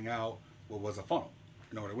started building out what was a funnel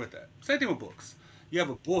in order with that. Same thing with books. You have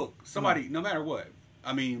a book, somebody, no matter what.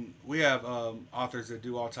 I mean, we have authors that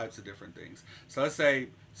do all types of different things. So let's say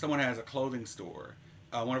someone has a clothing store.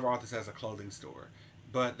 One of our authors has a clothing store,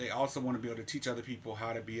 but they also want to be able to teach other people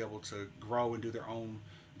how to be able to grow and do their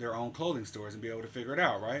own clothing stores and be able to figure it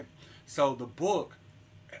out, right? So the book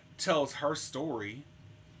tells her story,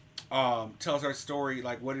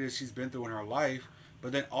 like what it is she's been through in her life,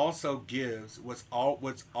 but then also gives what's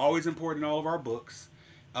always important in all of our books.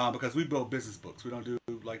 Because we build business books. We don't do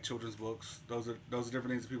like children's books. Those are different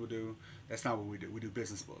things that people do. That's not what we do. We do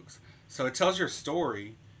business books. So it tells your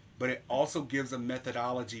story, but it also gives a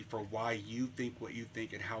methodology for why you think what you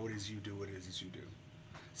think and how it is you do what it is that you do.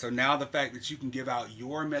 So now the fact that you can give out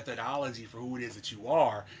your methodology for who it is that you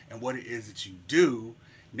are and what it is that you do,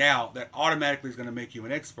 now that automatically is going to make you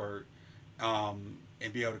an expert,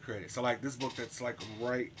 and be able to create it. So like this book that's like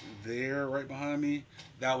right there, right behind me,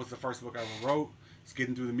 that was the first book I ever wrote. It's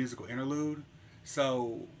getting through the musical interlude.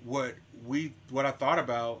 So what I thought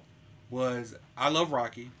about was, I love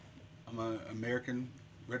Rocky. I'm an American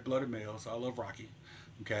red-blooded male, so I love Rocky.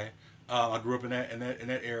 Okay, I grew up in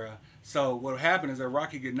that era. So what happened is that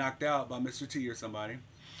Rocky get knocked out by Mr. T or somebody,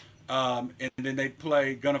 and then they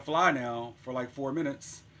play Gonna Fly Now for like 4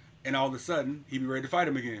 minutes, and all of a sudden he be ready to fight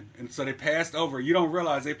him again. And so they passed over. You don't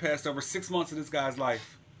realize they passed over 6 months of this guy's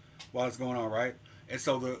life while it's going on, right? And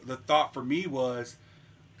so the thought for me was,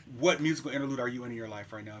 what musical interlude are you in your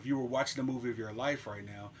life right now? If you were watching a movie of your life right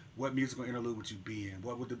now, what musical interlude would you be in?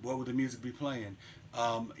 What would the music be playing?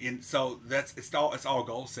 And so it's all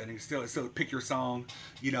goal setting. It's still pick your song,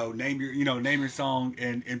 name your song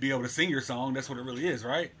and be able to sing your song. That's what it really is,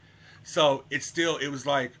 right? So it was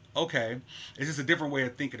like, okay, it's just a different way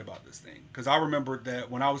of thinking about this thing. Because I remembered that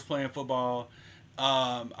when I was playing football,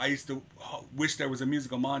 I used to wish there was a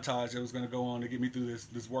musical montage that was going to go on to get me through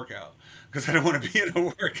this workout, because I didn't want to be in a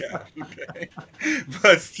workout. Okay,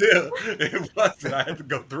 but still, it wasn't. I had to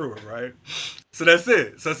go through it, right? So that's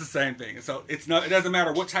it. So it's the same thing. So it doesn't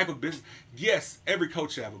matter what type of business. Yes, every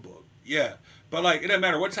coach should have a book. Yeah. But like, it doesn't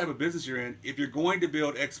matter what type of business you're in. If you're going to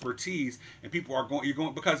build expertise and people are going,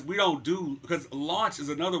 because because launch is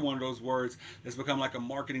another one of those words that's become like a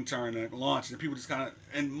marketing term, like launch, and people just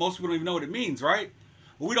and most people don't even know what it means, right?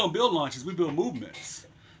 Well, we don't build launches, we build movements.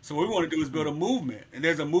 So what we want to do is build a movement, and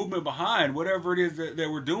there's a movement behind whatever it is that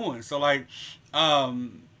we're doing. So like,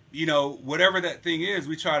 whatever that thing is,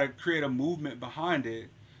 we try to create a movement behind it,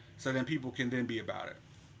 so then people can then be about it.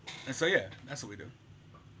 And so yeah, that's what we do.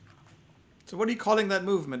 So what are you calling that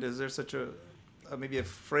movement? Is there such maybe a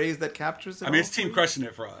phrase that captures it? I mean, it's Team Crushing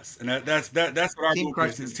It for us, and that's what our Team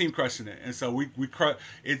movement is. It's Team Crushing It, and so we crush.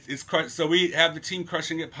 It's crush. So we have the Team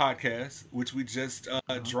Crushing It podcast, which we just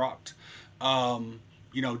dropped.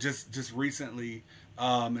 Just recently,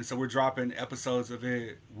 And so we're dropping episodes of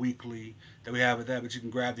it weekly that we have with that, but you can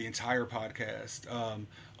grab the entire podcast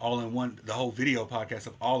all in one, the whole video podcast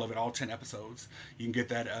of all of it, all 10 episodes. You can get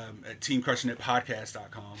that at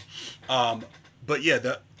teamcrushingitpodcast.com. But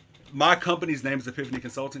yeah, my company's name is Epiphany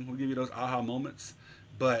Consulting. We'll give you those aha moments,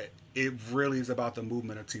 but it really is about the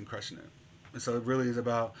movement of Team Crushing It. And so it really is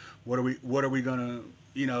about what are we gonna,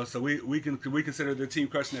 so we consider the Team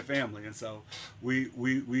Crushing It family, and so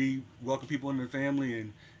we welcome people into the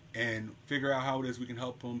family and figure out how it is we can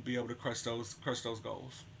help them be able to crush those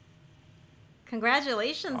goals.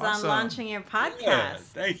 Congratulations on launching your podcast. Yeah,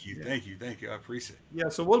 thank you. I appreciate it. Yeah,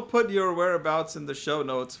 so we'll put your whereabouts in the show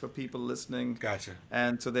notes for people listening. Gotcha.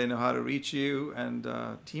 And so they know how to reach you. And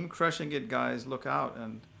Team Crushing It, guys, look out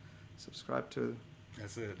and subscribe to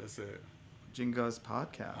That's it. Ojinga's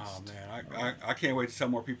podcast. Oh man, I can't wait to tell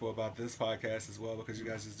more people about this podcast as well, because you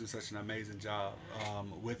guys just do such an amazing job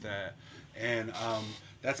with that. And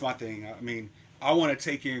that's my thing. I mean, I want to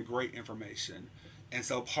take in great information. And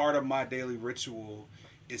so part of my daily ritual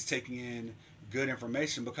is taking in good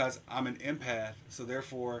information, because I'm an empath. So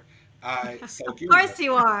therefore, I soak in. Of course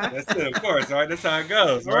you are. That's it, of course, right? That's how it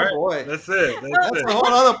goes, Oh, right? boy. That's it. That's a whole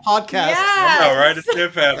other podcast. Yeah. I know, right? It's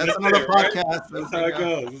empath. That's another it, right? podcast. That's how it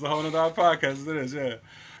goes. It's a whole other podcast. It is, yeah.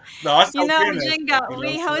 No, I soak in that Ojinga, stuff,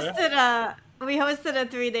 we hosted a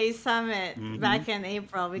 3-day summit Mhm. back in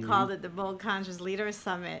April. We called it the Bold Conscious Leaders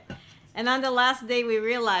Summit. And on the last day, we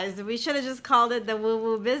realized that we should have just called it the Woo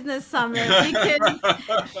Woo Business Summit, because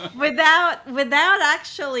without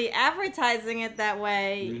actually advertising it that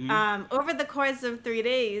way, over the course of 3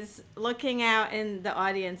 days, looking out in the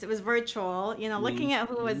audience, it was virtual, looking at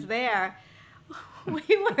who was there, we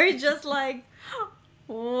were just like,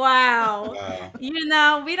 wow. We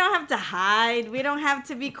don't have to hide. We don't have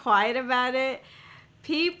to be quiet about it.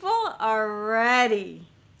 People are ready.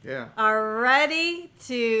 Yeah. Are ready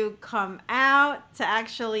to come out, to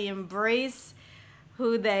actually embrace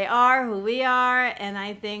who they are, who we are. And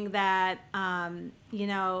I think that, one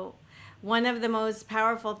of the most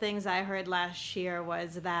powerful things I heard last year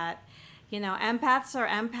was that, empaths are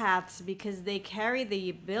empaths because they carry the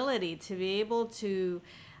ability to be able to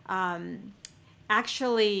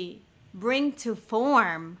actually bring to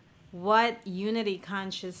form what unity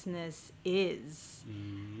consciousness is.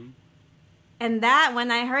 And that,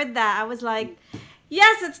 when I heard that, I was like,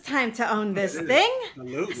 yes, it's time to own this thing.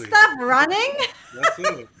 Absolutely. Stop running. That's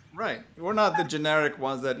it. Right. We're not the generic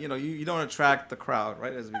ones that, you don't attract the crowd,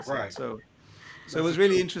 right? As we said. Right. So it was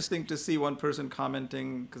really interesting to see one person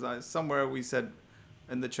commenting, because somewhere we said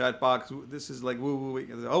in the chat box, this is like woo woo week.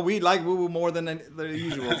 Oh, we like woo woo more than the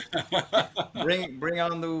usual. Bring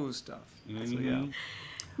on the woo stuff. So yeah.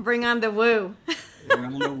 Bring on the woo. Bring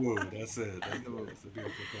on the woo. That's it. That's a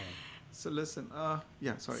beautiful thing. So listen,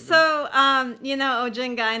 sorry. So,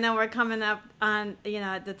 Ojinga, I know we're coming up on,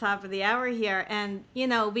 at the top of the hour here, and,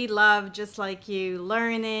 we love, just like you,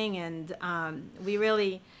 learning, and we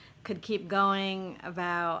really could keep going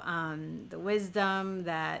about the wisdom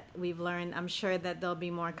that we've learned. I'm sure that there'll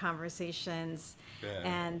be more conversations,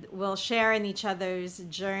 and we'll share in each other's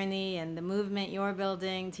journey and the movement you're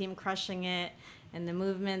building, Team Crushing It, and the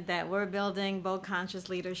movement that we're building, Bold Conscious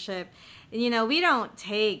Leadership. And, we don't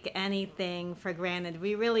take anything for granted.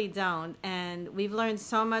 We really don't. And we've learned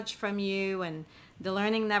so much from you, and the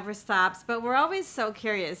learning never stops. But we're always so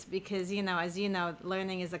curious because, as you know,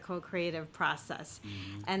 learning is a co-creative process.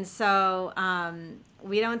 And so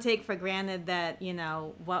we don't take for granted that,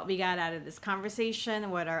 what we got out of this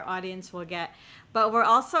conversation, what our audience will get. But we're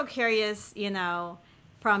also curious,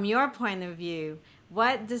 from your point of view,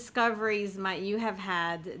 what discoveries might you have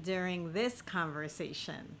had during this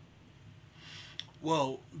conversation?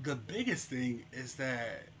 Well, the biggest thing is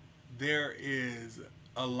that there is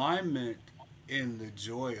alignment in the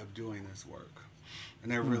joy of doing this work. And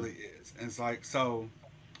there really is. And it's like, so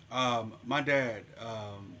my dad,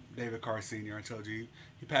 David Carr Sr., I told you,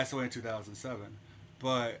 he passed away in 2007.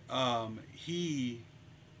 But he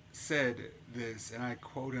said this, and I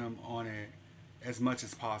quote him on it as much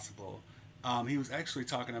as possible. He was actually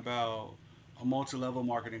talking about a multi-level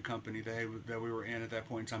marketing company that we were in at that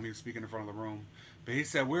point in time. He was speaking in front of the room. But he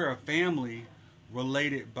said, we're a family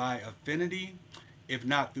related by affinity, if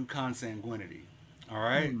not through consanguinity. All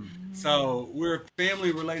right? So we're a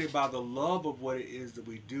family related by the love of what it is that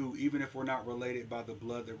we do, even if we're not related by the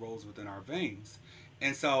blood that rolls within our veins.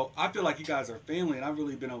 And so I feel like you guys are family, and I've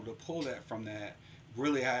really been able to pull that from that.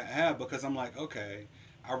 Really, I have, because I'm like, okay,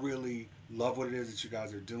 I really love what it is that you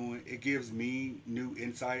guys are doing. It gives me new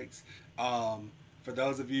insights. For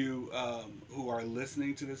those of you who are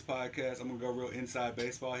listening to this podcast, I'm going to go real inside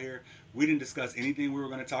baseball here. We didn't discuss anything we were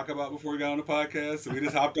going to talk about before we got on the podcast. So we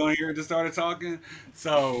just hopped on here and just started talking.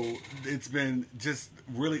 So it's been just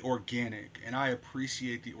really organic. And I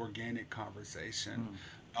appreciate the organic conversation.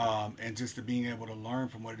 And just to being able to learn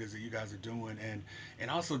from what it is that you guys are doing.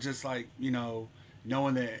 And also just like, you know,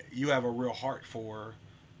 knowing that you have a real heart for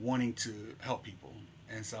wanting to help people.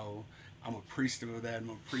 And so I'm appreciative of that.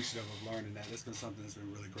 I'm appreciative of learning that. It's been something that's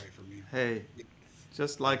been really great for me. Hey,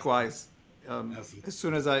 just likewise. As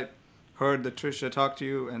soon as I heard that Trisha talked to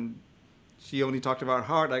you and she only talked about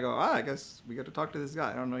heart, I go, I guess we got to talk to this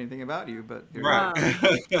guy. I don't know anything about you, but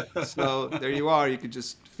so there you are. You could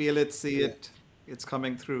just feel it, see it. It's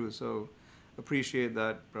coming through. So appreciate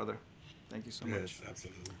that, brother. Thank you so much. Yes,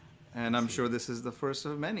 absolutely. And I'm sure this is the first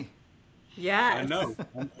of many. Yes. I know.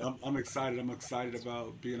 I'm excited. I'm excited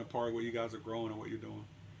about being a part of what you guys are growing and what you're doing.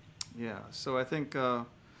 Yeah. So I think, you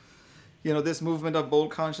know, this movement of Bold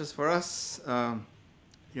Conscious for us,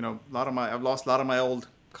 you know, I've lost a lot of my old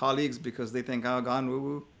colleagues because they think, gone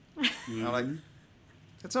woo-woo. I'm like,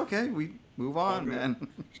 it's okay. We move on, man.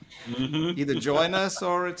 Either join us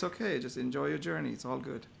or it's okay. Just enjoy your journey. It's all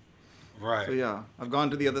good. Right. So yeah, I've gone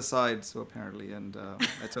to the other side, so apparently, and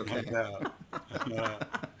that's okay.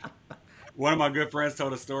 One of my good friends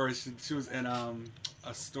told a story. She was in a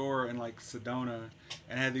store in like Sedona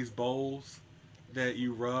and had these bowls that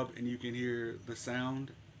you rub and you can hear the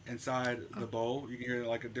sound inside the bowl. You can hear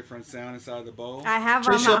like a different sound inside the bowl. I have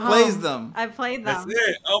them Trisha at plays home. them. I played That's them.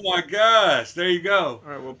 it. Oh my gosh. There you go.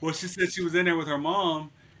 All right, Well, she said she was in there with her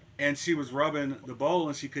mom and she was rubbing the bowl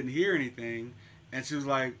and she couldn't hear anything. And she was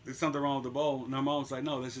like, there's something wrong with the bowl. And her mom was like,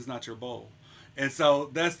 no, this is not your bowl. And so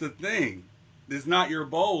that's the thing. It's not your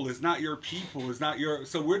bowl. It's not your people. It's not your.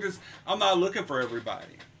 So I'm not looking for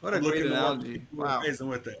everybody. What a I'm great looking analogy. Wow.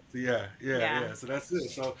 With that. So yeah. So that's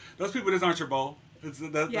it. So those people just aren't your bowl. That's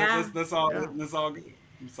all. Yeah. That's all good.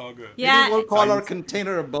 It's all good. Yeah. Maybe we'll call our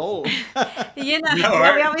container a bowl. You know, No,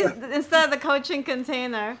 right? we always, instead of the coaching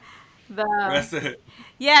container, That's it.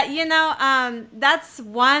 Yeah, you know, that's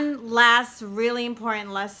one last really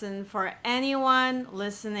important lesson for anyone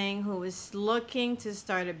listening who is looking to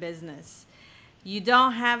start a business. You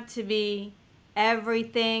don't have to be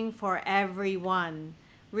everything for everyone.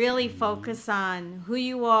 Really focus on who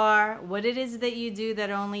you are, what it is that you do that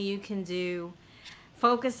only you can do.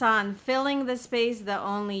 Focus on filling the space that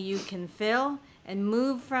only you can fill, and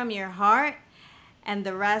move from your heart, and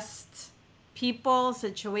the rest, people,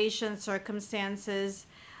 situations, circumstances,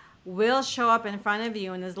 will show up in front of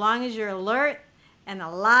you. And as long as you're alert and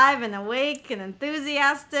alive and awake and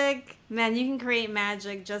enthusiastic, man, you can create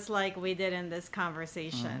magic just like we did in this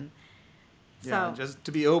conversation. Yeah, just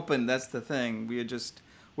to be open, that's the thing.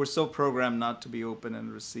 We're so programmed not to be open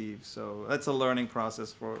and receive. So that's a learning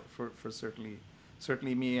process for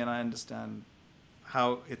certainly me, and I understand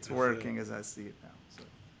how it's working as I see it now. So.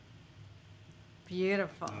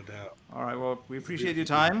 Beautiful. No doubt. All right, well, we appreciate your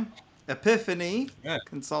time. Epiphany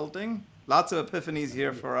Consulting. Lots of epiphanies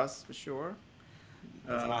here for us, for sure.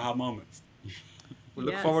 Aha moments. We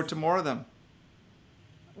look forward to more of them.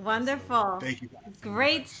 Wonderful. Thank you guys so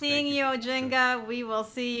Great much. seeing you, Ojinga. We will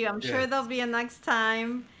see you. I'm sure there'll be a next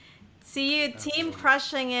time. See you at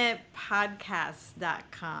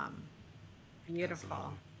teamcrushingitpodcast.com. Beautiful.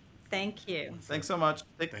 Absolutely. Thank you. Thanks so much.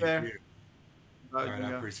 Take Thank care. you. Bye, All right, I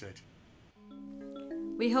Ojinga. appreciate you.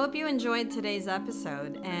 We hope you enjoyed today's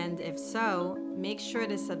episode, and if so, make sure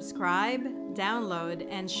to subscribe, download,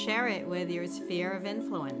 and share it with your sphere of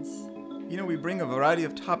influence. You know, we bring a variety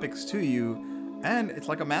of topics to you, and it's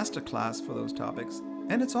like a masterclass for those topics,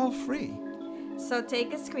 and it's all free. So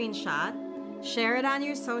take a screenshot, share it on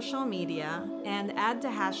your social media, and add the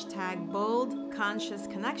hashtag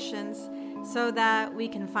BoldConsciousConnections so that we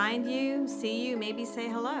can find you, see you, maybe say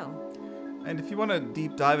hello. And if you want to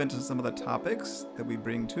deep dive into some of the topics that we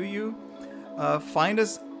bring to you, find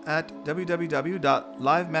us at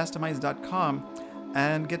www.livemasterminds.com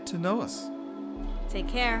and get to know us. Take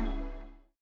care.